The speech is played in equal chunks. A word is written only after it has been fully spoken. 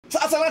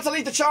Atalanta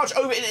lead the charge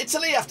over in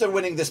Italy after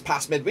winning this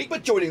past midweek,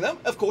 but joining them,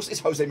 of course, is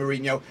Jose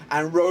Mourinho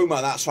and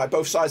Roma. That's right,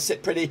 both sides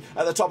sit pretty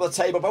at the top of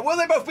the table, but will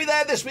they both be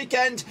there this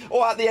weekend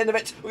or at the end of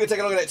it? We're going to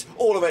take a look at it,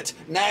 all of it,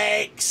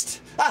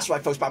 next. That's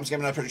right, folks, Bam's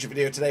Gaming prediction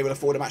video today. We'll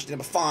afford a match day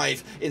number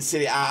 5 in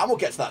Serie A, and we'll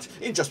get to that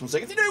in just one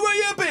second. If you know where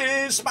you've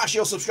been, smash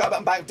your subscribe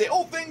button back to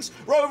all things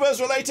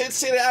Rovers related,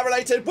 Serie A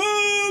related,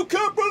 World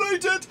Cup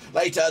related.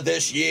 Later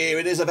this year,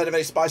 it is a very,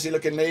 very spicy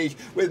looking league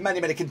with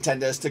many, many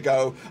contenders to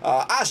go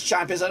as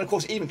champions, and of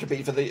course even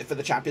compete for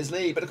the Champions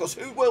League. But of course,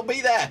 who will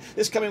be there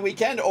this coming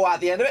weekend or at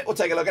the end of it? We'll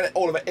take a look at it,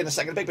 all of it in a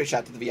second. A big shout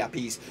out to the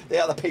VIPs. They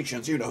are the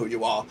patrons. You know who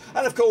you are.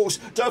 And of course,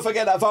 don't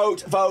forget to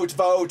vote, vote,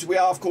 vote. We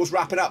are of course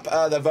wrapping up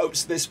the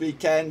votes this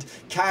weekend.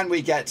 Can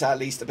we get at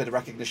least a bit of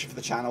recognition for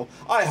the channel?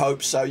 I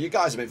hope so. You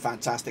guys have been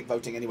fantastic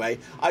voting anyway.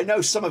 I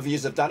know some of you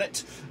have done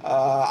it.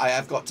 I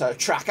have got a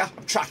tracker.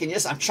 I'm tracking you.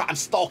 I'm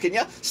stalking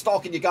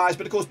you guys.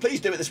 But of course,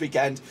 please do it this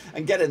weekend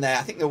and get in there.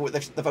 I think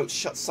the votes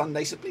shut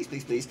Sunday, so please,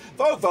 please, please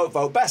vote, vote,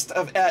 vote. Best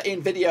of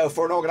in video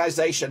for an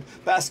organisation,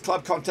 best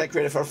club content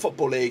creator for a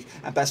football league,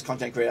 and best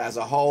content creator as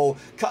a whole.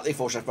 Cut the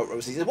vote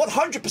Roverseas.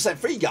 100%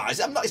 free, guys.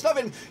 It's not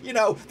even, you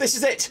know, this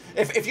is it.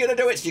 If you're gonna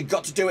do it, you've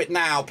got to do it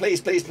now. Please,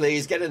 please,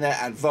 please get in there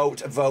and vote,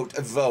 vote,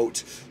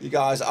 vote. You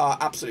guys are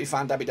absolutely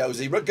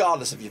fan-dabby-dozy,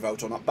 regardless if you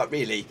vote or not. But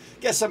really,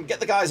 get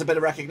the guys a bit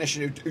of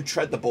recognition who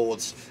tread the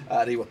boards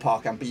at Ewood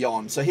Park and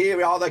beyond. So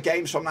here are the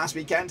games from last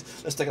weekend.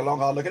 Let's take a long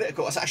hard look at it. Of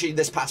course, actually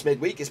this past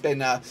midweek, it's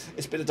been a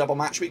double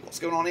match week. What's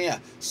going on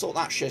here? Sort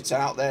that shit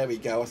out. There we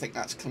go. I think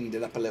that's cleaned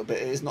it up a little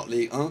bit. It is not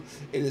League 1.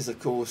 It is, of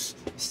course,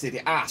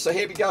 Serie A. So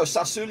here we go.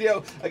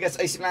 Sassuolo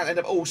against AC Milan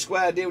ended up all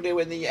square.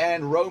 0-0 in the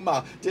end.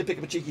 Roma did pick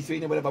up a cheeky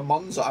 3-0 win over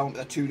Monza. I went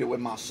with a 2-0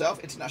 win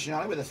myself.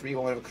 Internazionale with a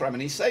 3-1 win over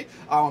Cremonese.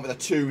 I went with a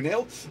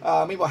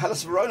 2-0. Meanwhile,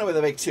 Hellas Verona with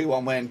a big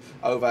 2-1 win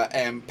over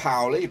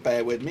Empoli.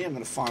 Bear with me. I'm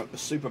going to fire up the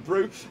Super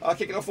Brew.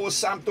 Kicking off was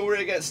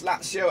Sampdoria against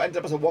Lazio. Ended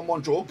up as a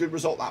 1-1 draw. Good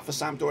result that for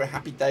Sampdoria.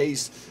 Happy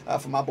days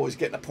for my boys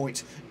getting a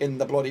point in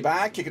the bloody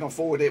bag. Kicking on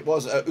forward, it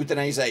was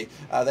Udinese.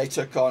 They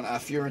took on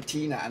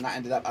Fiorentina, and that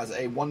ended up as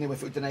a 1-0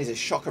 with Udinese.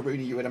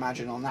 Shockaroonie, you would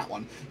imagine, on that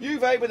one.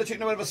 Juve with a 2-0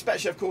 win over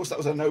Spezia, of course, that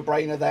was a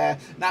no-brainer there.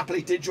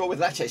 Napoli did draw with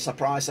Lecce.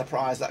 Surprise,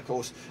 surprise. That, of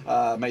course,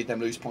 made them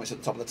lose points at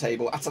the top of the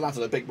table. Atalanta,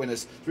 the big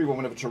winners, 3-1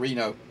 win over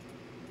Torino.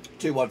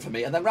 2-1 for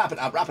me, and then wrapping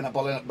up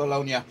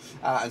Bologna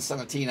and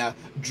Salernitana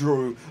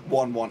drew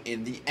 1-1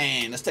 in the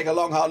end. Let's take a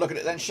long hard look at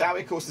it then, shall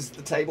we? Of course, this is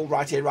the table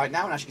right here, right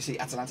now, and as you can see,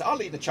 Atalanta are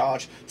leading the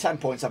charge, 10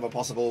 points over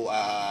possible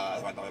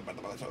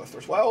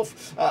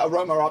 12.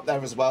 Roma are up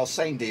there as well,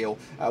 same deal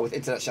with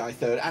Internazionale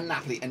third and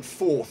Napoli in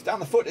fourth. Down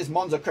the foot is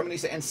Monza,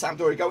 Cremonese and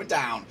Sampdoria going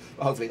down,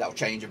 but hopefully that will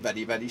change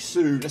very, very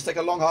soon. Let's take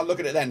a long hard look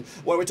at it then.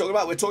 What are we talking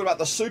about? We're talking about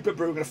the Super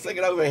Brew. We're going to fling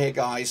it over here,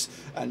 guys,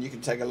 and you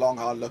can take a long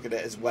hard look at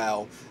it as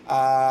well.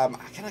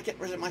 Can I get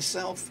rid of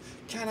myself?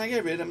 Can I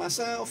get rid of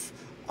myself?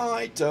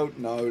 I don't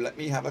know. Let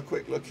me have a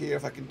quick look here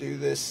if I can do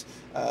this.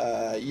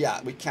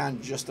 Yeah, we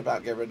can just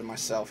about get rid of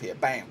myself here.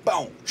 Bam,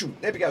 boom,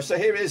 there we go. So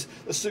here is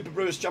the Super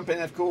Brewers. Jump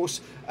in, of course,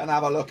 and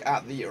have a look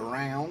at the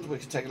round. We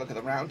can take a look at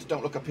the round.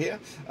 Don't look up here.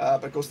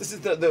 But of course, this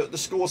is the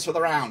scores for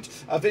the round.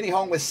 Vinny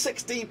Hong with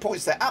 16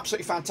 points there.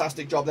 Absolutely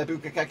fantastic job there.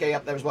 Bukakeke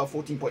up there as well,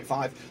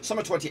 14.5.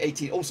 Summer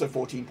 2018, also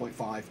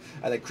 14.5.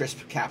 And then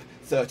Crisp Cap,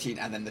 13.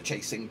 And then the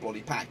Chasing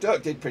Bloody Pack.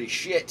 Dirk did pretty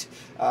shit.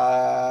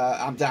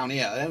 I'm down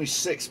here. Only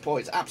 6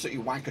 points.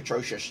 Absolutely wank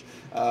atrocious.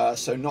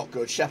 So not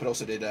good. Shepard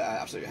also did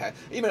absolutely hair.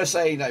 Even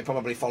Hussein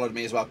probably followed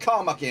me as well.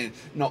 Carmuckian,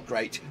 not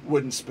great.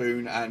 Wooden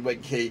Spoon and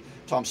Winky,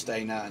 Tom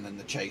Stainer, and then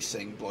the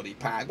Chasing Bloody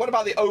Pack. What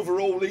about the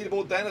overall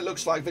leaderboard then? It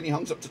looks like Vinny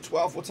Hung's up to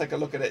 12. We'll take a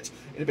look at it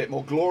in a bit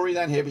more glory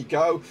then. Here we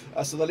go.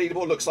 So the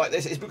leaderboard looks like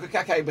this. It's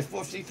Bukakeke with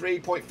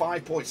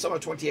 53.5 points. Summer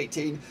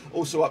 2018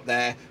 also up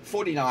there.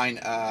 49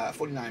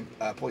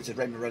 points of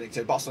Raymond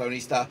Reddington,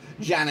 Barcelonista,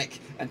 Yannick,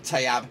 and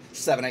Tayab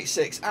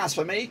 786. As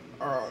for me,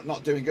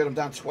 not doing good. I'm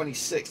down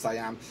 26th. I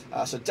am.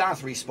 So down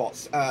 3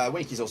 spots.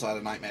 Winky's also had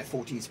a nightmare.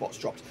 14 spots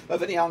dropped.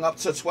 But Vinny Hung up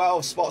to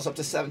 12 spots, up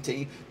to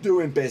 17.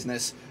 Doing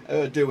business.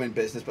 But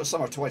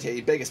Summer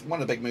 2018, one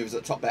of the big moves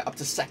at the top there, up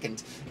to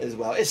 2nd as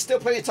well. It's still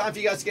plenty of time for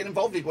you guys to get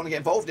involved. If you want to get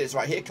involved, it's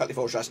right here. Cut the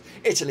Roverseas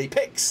Italy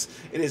picks.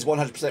 It is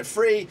 100%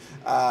 free.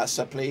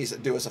 So please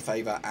do us a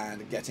favour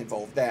and get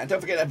involved there. And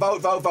don't forget to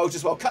vote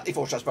as well. Cut the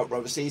Roverseas vote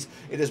Roverseas.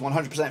 It is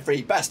 100%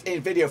 free. Best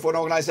in video for an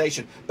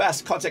organisation.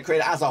 Best content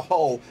creator as a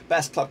whole.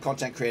 Best club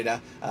content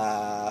creator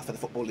for the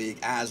Football League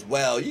as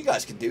well. You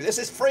guys can do this.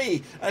 It's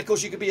free. And of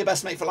course, you could be a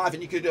best mate for life,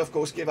 and you could, of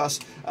course, give us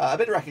a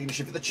bit of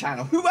recognition for the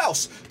channel. Who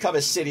else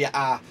covers Serie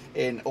A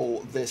in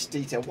all this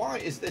detail? Why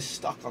is this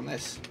stuck on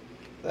this?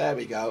 There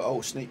we go.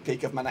 Oh, sneak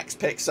peek of my next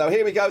pick. So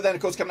here we go then,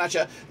 of course, coming at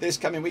you this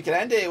coming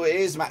weekend. It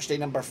is match day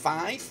number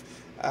 5.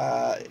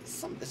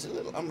 It's a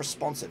little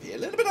unresponsive here. A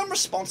little bit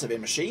unresponsive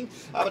in machine.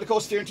 But of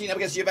course, Fiorentina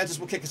against Juventus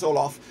will kick us all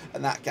off,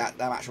 and that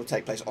match will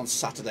take place on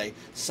Saturday,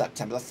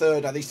 September the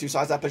 3rd. Now, these two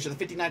sides have played each other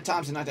 59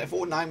 times in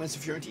 1994. 9 wins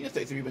for Fiorentina,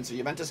 33 wins for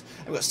Juventus,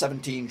 and we've got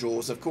 17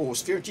 draws, of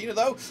course. Fiorentina,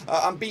 though,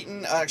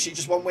 unbeaten, actually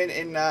just one win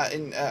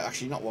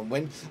actually not one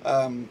win,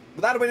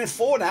 without a win in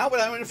 4 now,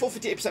 without a win in 4,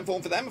 58%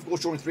 form for them. Of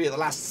course, drawing 3 of the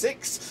last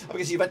 6. Up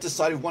against Juventus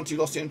side who've won 2,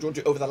 lost 2, and drawn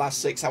 2 over the last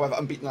 6. However,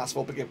 unbeaten the last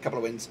 4, picking up a couple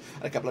of wins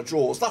and a couple of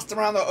draws. Last time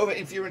around, though, over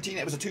in Fiorentina,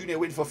 it was a 2-0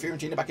 win for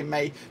Fiorentina back in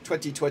May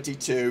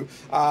 2022.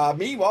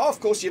 Meanwhile, of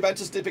course,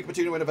 Juventus did pick up a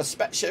 2-0 win over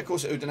Spezia. Of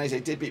course,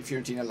 Udinese did beat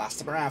Fiorentina last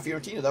time around.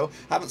 Fiorentina, though,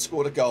 haven't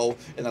scored a goal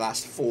in the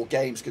last 4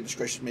 games. Goodness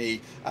gracious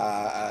me.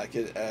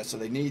 So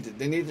they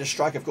needed a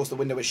strike. Of course, the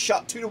window is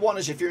shut. 2-1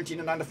 is your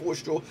Fiorentina, 9-4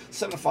 is draw,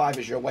 7-5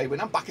 is your away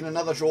win. I'm back in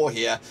another draw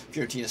here.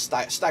 Fiorentina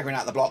staggering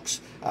out the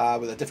blocks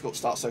with a difficult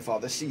start so far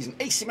this season.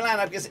 AC Milan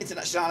against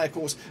Internazionale, of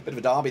course, bit of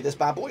a derby, this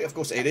bad boy. Of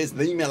course, it is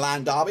the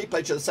Milan derby.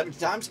 Played each other 70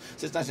 times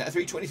since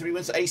 1993. 23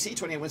 wins for AC,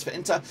 28 wins for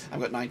Inter,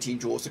 and we've got 19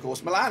 draws, of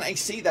course. Milan,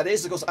 AC, that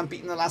is, of course,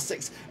 unbeaten in the last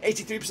 6.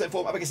 83%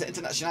 form up against the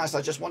Internazionale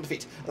side, just 1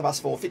 defeat of the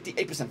last 4.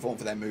 58% form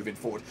for them moving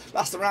forward.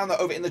 Last round, though,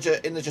 over in the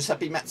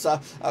Giuseppe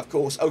Meazza, of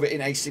course, over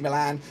in AC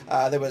Milan,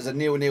 there was a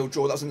 0-0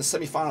 draw. That was in the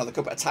semi-final of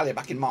the Coppa Italia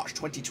back in March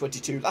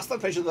 2022. Last time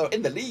played though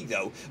in the league,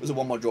 though, was a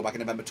 1-1 draw back in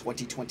November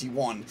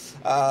 2021.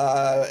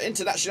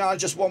 Internazionale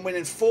just 1 win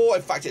in 4.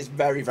 In fact, it's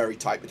very, very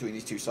tight between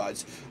these two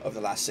sides over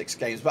the last 6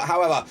 games. But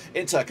however,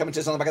 Inter coming to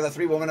us on the back of the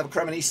 3-1 win over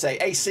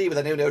Cremonese. AC with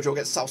a 0-0 draw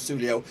against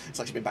Sassuolo. It's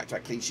actually been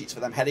back-to-back clean sheets for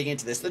them heading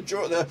into this.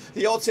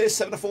 The odds here,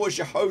 7-4 is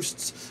your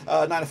hosts,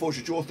 9-4 is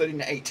your draw,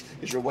 13-8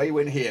 is your away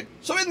win here.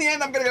 So in the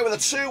end, I'm going to go with a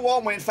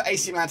 2-1 win for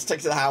AC Milan to take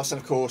to the house,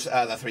 and of course,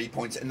 the 3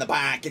 points in the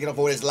bag. Kicking off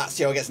forward is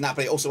Lazio against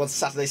Napoli, also on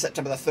Saturday,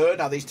 September the 3rd.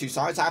 Now, these two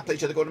sides have played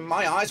each other, in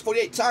my eyes,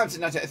 48 times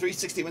in 1993,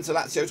 60 wins for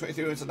Lazio,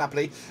 23 wins for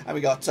Napoli, and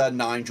we got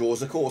 9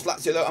 draws, of course.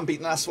 Lazio, though,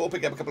 unbeaten the last 4,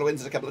 picking up a couple of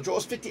wins and a couple of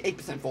draws,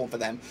 58% form for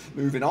them.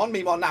 Moving on,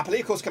 meanwhile,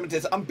 Napoli, of course, coming to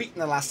this, unbeaten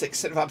the last 6,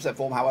 75%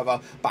 form, however,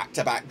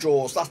 back-to-back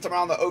draws. Last time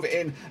around, though, over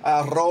in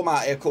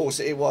Roma, of course,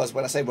 it was,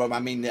 when I say Roma, I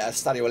mean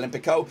Stadio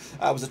Olimpico,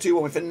 was a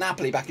 2-1 win for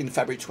Napoli back in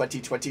February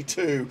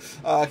 2022.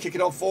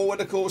 Kicking on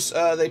forward, of course,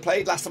 they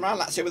played last time around,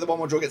 Lazio with a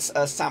 1-1 draw against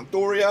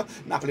Sampdoria,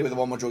 Napoli with a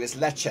 1-1 draw against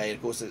Lecce, and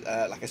of course,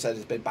 like I said,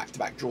 it's been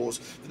back-to-back draws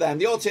for them.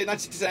 The odds here,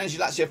 96% is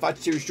your Lazio,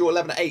 5-2 is draw,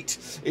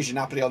 11-8 is your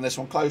Napoli on this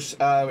one. Close.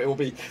 It will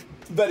be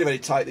very, very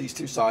tight, these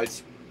two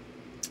sides.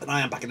 And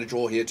I am back in the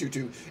draw here,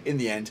 2-2 in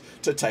the end,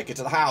 to take it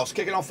to the house.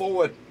 Kicking on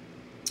forward,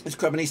 it's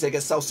Cremonese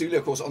against Sassuolo,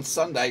 of course, on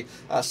Sunday,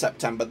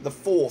 September the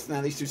 4th. Now,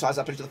 these two sides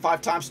have played each other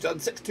 5 times,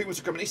 2006, 2 wins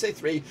for Cremonese,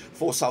 3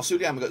 for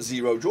Sassuolo, and we've got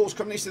 0 draws.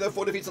 Cremonese, though,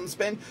 4 defeats on the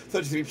spin,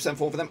 33%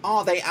 form for them.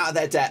 Are they out of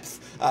their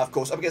depth? Of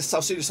course, up against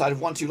Sassuolo side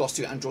of 1, 2, lost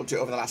 2, and drawn 2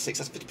 over the last 6.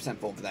 That's 50%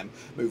 form for them,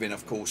 moving,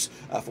 of course,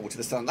 forward to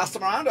the sun. Last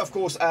time around, of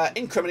course,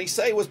 in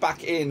Cremonese was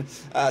back in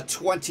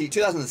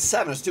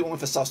 2007. It was 2-1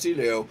 for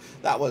Sassuolo.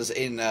 That was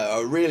in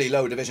a really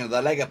low division of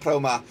the Lega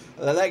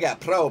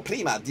Pro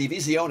Prima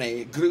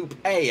Divisione Group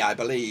A, I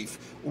believe.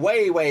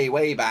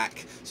 Way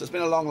back. So it's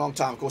been a long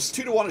time. Of course,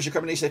 2-1 is your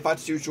Cremonese,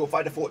 5-2 draw,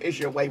 5-4 is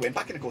your away win.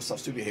 Back in, of course,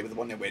 Sassuolo here with a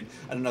 1-0 win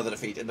and another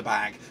defeat in the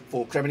bag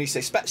for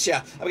Cremonese. Spezia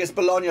up against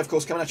Bologna, of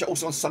course, coming at you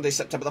also on Sunday,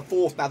 September the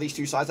 4th. Now, these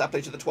two sides have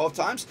played each other 12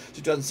 times.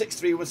 So 2006,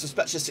 3 wins for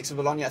Spezia, 6 for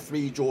Bologna,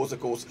 3 draws,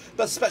 of course.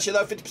 But Spezia,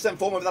 though, 50%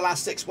 form over the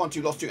last 6, 1,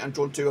 2, lost 2, and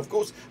drawn 2, of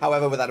course.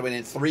 However, without a win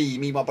in 3.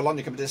 Meanwhile,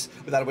 Bologna coming to this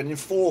without a win in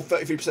 4,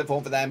 33%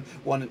 form for them.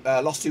 1,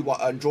 lost 2, 1,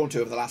 and drawn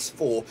 2 over the last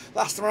 4.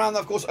 Last time around,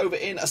 of course, over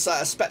in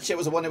Spezia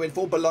was a 1-0 win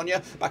for Bologna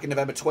back in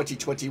November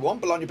 2021.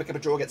 Bologna pick up a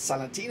draw against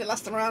Salernitana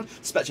last time around.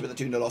 Spezia with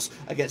a 2-0 loss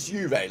against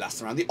Juve last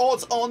time around. The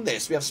odds on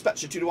this, we have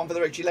Spezia 2-1 for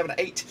the Ricci,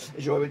 11-8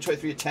 is your win,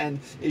 23-10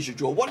 is your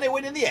draw. 1-0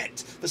 win in the end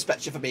for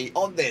Spezia for me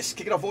on this.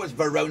 Kicking off forward is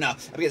Verona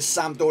up against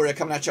Sampdoria,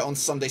 coming at you on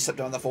Sunday,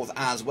 September the 4th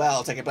as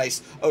well. Taking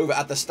place over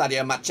at the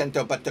Stadio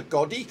Macento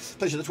Bertocodi.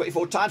 Played the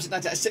 24 times in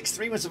 1996.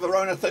 3 wins for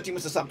Verona, 13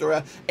 wins for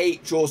Sampdoria,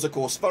 8 draws, of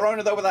course.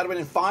 Verona, though, without a win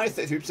in 5,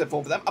 33%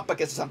 form for them. Up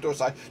against the Sampdoria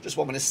side, just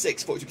 1 win in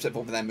 6, 42%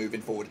 form for them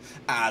moving forward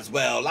as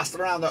well. Last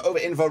time around, though, over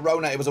in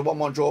Verona, it was a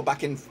 1-1 draw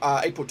back in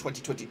April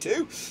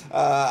 2022.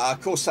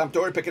 Of course,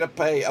 Sampdoria picking up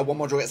a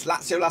 1-1 draw against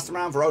Lazio last time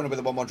around. Verona with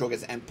a 1-1 draw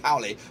against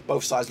Empoli.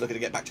 Both sides looking to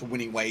get back to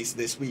winning ways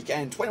this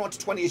weekend.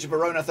 21-20 is your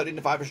Verona,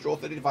 13-5 is draw,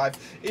 13-5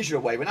 is your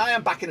away win. I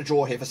am back in a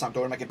draw here for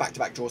Sampdoria, making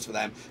back-to-back draws for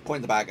them. Point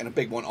in the bag and a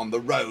big one on the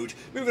road.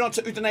 Moving on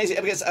to Udinese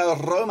up against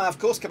Roma, of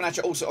course, coming at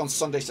you also on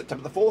Sunday,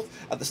 September the 4th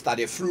at the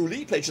Stadio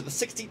Friuli. Played each other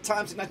 60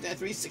 times in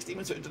 1993, 16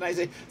 wins for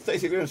Udinese,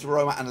 33 wins for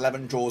Roma, and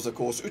 11 draws, of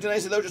course.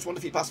 Udinese, though, just 1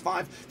 defeat past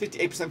 5,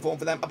 58% form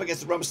for them. Up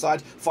against the Roma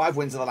side, 5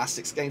 wins in the last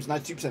 6 games,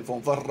 92%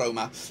 form for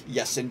Roma.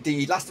 Yes,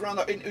 indeed. Last round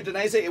in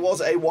Udinese, it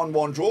was a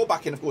 1-1 draw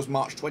back in, of course,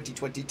 March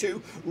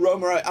 2022.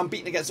 Roma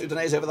unbeaten against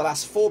Udinese over the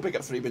last 4, pick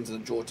up 3 wins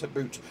and a draw to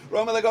boot.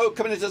 Roma, they go,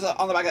 coming into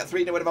on the back at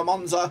 3-0 win over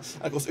Monza,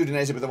 and of course,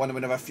 Udinese with a 1-0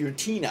 win over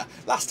Fiorentina.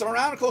 Last time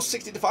around, of course,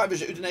 60-5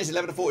 is your Udinese,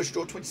 11-4 is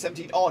your draw,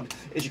 2017 on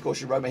is your, of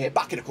course, your Roma here.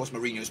 Back in, of course,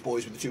 Mourinho's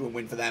boys with a 2-1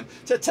 win for them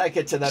to take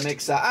it to the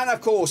mixer. And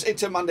of course,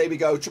 into Monday we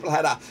go, triple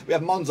header. We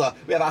have Monza,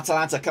 we have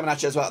Atalanta coming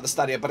at you as well at the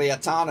Stadio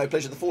Salernitana,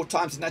 played the 4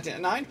 times in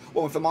 1999.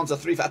 1 win for Monza,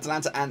 3 for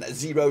Atalanta, and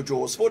 0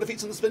 draws. 4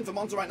 defeats on the spin for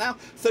Monza right now.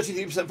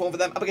 33% form for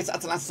them. Up against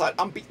Atalanta side,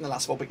 unbeaten the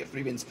last 4, pick up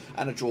 3 wins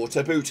and a draw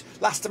to boot.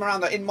 Last time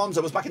around though in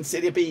Monza was back in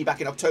Serie B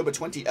back in October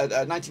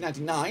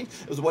 1999.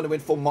 It was a 1 win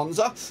for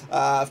Monza.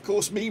 Of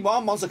course,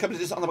 meanwhile, Monza coming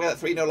to this on the way at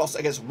 3-0 loss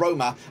against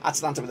Roma.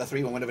 Atalanta with a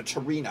 3-1 win over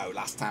Torino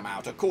last time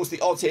out. Of course, the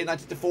odds here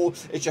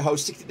 90-4 is your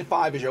host,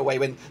 60-5 is your away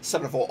win,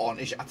 7-4 on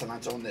is your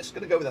Atalanta on this.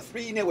 Going to go with a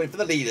 3-0 win for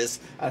the leaders,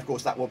 and of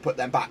course that will put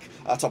them back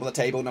top of the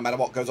table no matter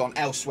what goes on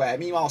elsewhere.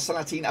 Meanwhile,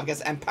 Salernitana up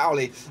against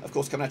Empoli, of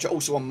course, coming at you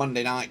also on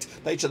Monday night.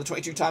 Played each other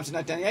 22 times in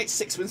 1998,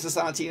 6 wins for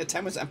Salernitana,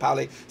 10 wins for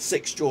Empoli,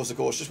 6 draws, of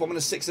course. Just 1 win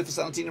and 6 for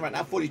Salernitana right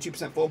now,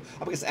 42% form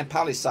up against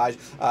Empoli's side,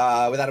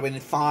 without a win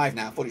in 5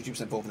 now,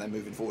 42% form for them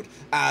moving forward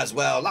as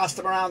well. Last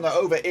time around though,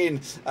 over in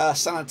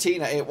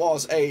Salernitana, it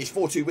was a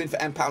 4-2 win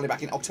for Empoli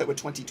back in October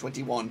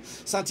 2021.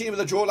 Salernitana with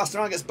a draw last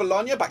round against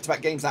Bologna,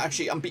 back-to-back games now,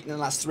 actually unbeaten in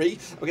the last 3.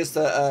 Against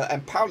the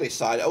Empoli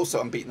side,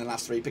 also unbeaten in the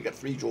last 3, picked up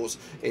 3 draws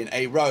in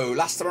a row.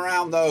 Last time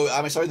around though,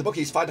 the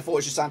bookies 5-4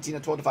 is your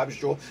Salernitana, 12-5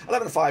 is your draw,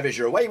 11-5 is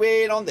your away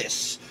win on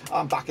this.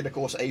 I'm backing, of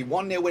course, a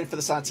 1-0 win for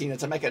the Salernitana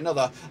to make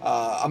another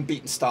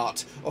unbeaten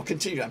start, or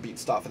continued unbeaten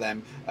start for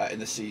them in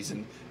the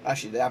season.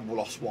 Actually, they have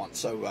lost once,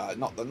 so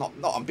not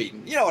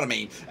unbeaten. You know what I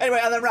mean. Anyway,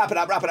 and then wrap it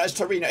up. It's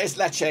Torino. It's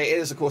Lecce. It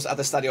is, of course, at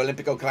the Stadio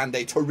Olimpico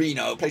Grande,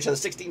 Torino. Played each other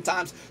 16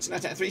 times since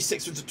 1993.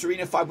 6 wins to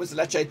Torino, 5 wins to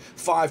Lecce,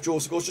 5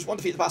 draws, of course. Just 1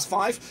 defeat the past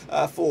 5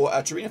 for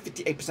Torino.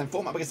 58%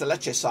 form up against the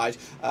Lecce side,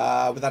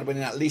 without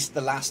winning at least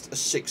the last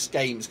 6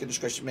 games. Goodness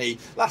gracious me.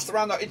 Last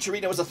round, though, in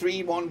Torino was a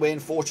 3-1 win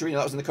for Torino.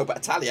 That was in the Coppa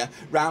Italia,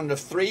 round of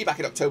 3 back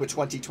in October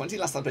 2020.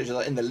 Last time played each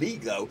other in the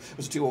league, though,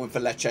 was a 2-1 win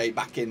for Lecce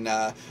back in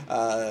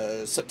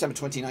September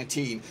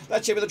 2019.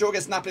 Lecce with a draw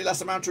against Napoli last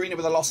time round. Torino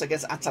with a loss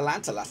against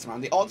Atalanta last time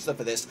round. The odds though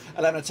for this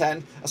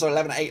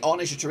 11-8 on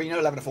is your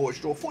Torino, 11-4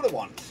 is your draw,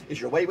 4-1 is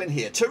your away win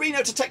here.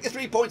 Torino to take the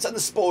 3 points and the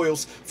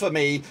spoils for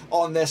me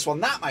on this one.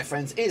 That, my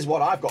friends, is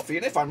what I've got for you.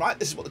 And if I'm right,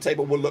 this is what the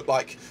table will look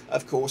like,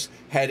 of course,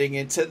 heading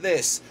into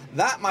this.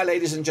 That, my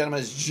ladies and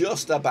gentlemen, is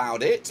just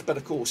about it. But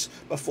of course,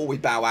 before we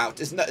bow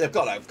out,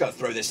 I've got to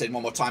throw this in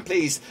one more time.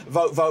 Please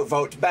vote, vote,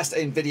 vote. Best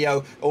in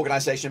video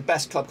organisation,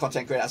 best club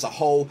content creator as a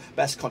whole,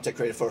 best content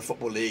creator for a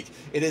football league.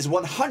 It is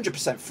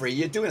 100% free.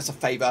 You're doing us a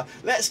favour.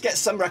 Let's get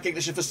some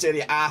recognition for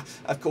Serie A.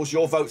 Of course,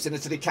 your votes in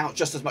Italy count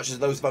just as much as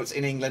those votes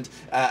in England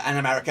and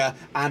America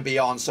and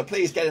beyond. So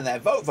please get in there.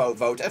 Vote, vote,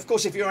 vote. Of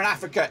course, if you're in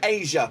Africa,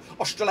 Asia,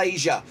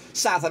 Australasia,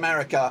 South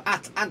America,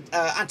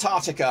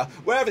 Antarctica,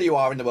 wherever you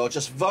are in the world,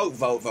 just vote,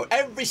 vote, vote.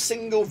 Every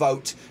single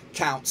vote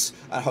counts,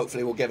 and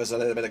hopefully will give us a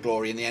little bit of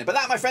glory in the end. But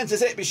that, my friends,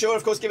 is it. Be sure,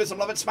 of course, give it some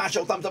love and smash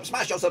your thumbs up,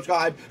 smash your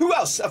subscribe. Who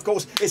else, of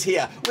course, is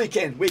here week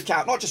in, week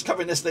out, not just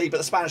covering this league, but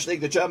the Spanish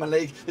league, the German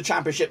league, the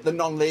Championship, the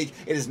non-league.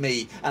 It is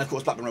me, and of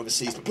course, Blackburn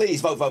Roverseas. But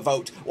please vote, vote,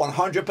 vote.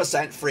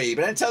 100% free.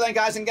 But until then,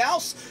 guys and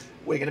gals,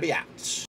 we're going to be out.